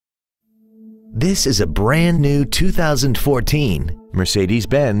This is a brand new 2014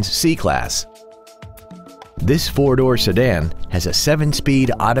 Mercedes-Benz C-Class. This four-door sedan has a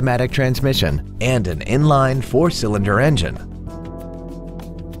 7-speed automatic transmission and an inline 4-cylinder engine.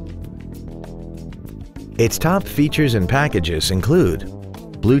 Its top features and packages include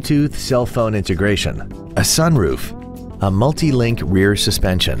Bluetooth cell phone integration, a sunroof, a multi-link rear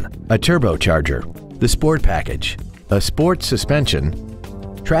suspension, a turbocharger, the Sport package, a sport suspension,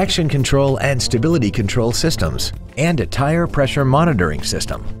 traction control and stability control systems, and a tire pressure monitoring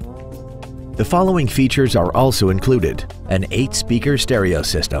system. The following features are also included: an 8-speaker stereo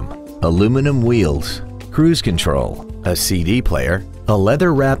system, aluminum wheels, cruise control, a CD player, a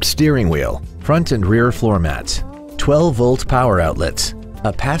leather-wrapped steering wheel, front and rear floor mats, 12-volt power outlets,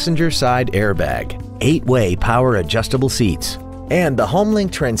 a passenger side airbag, 8-way power adjustable seats, and the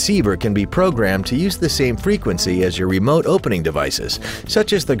HomeLink transceiver can be programmed to use the same frequency as your remote opening devices,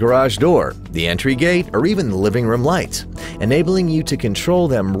 such as the garage door, the entry gate, or even the living room lights, enabling you to control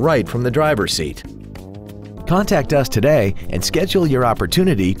them right from the driver's seat. Contact us today and schedule your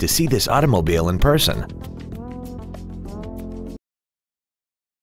opportunity to see this automobile in person.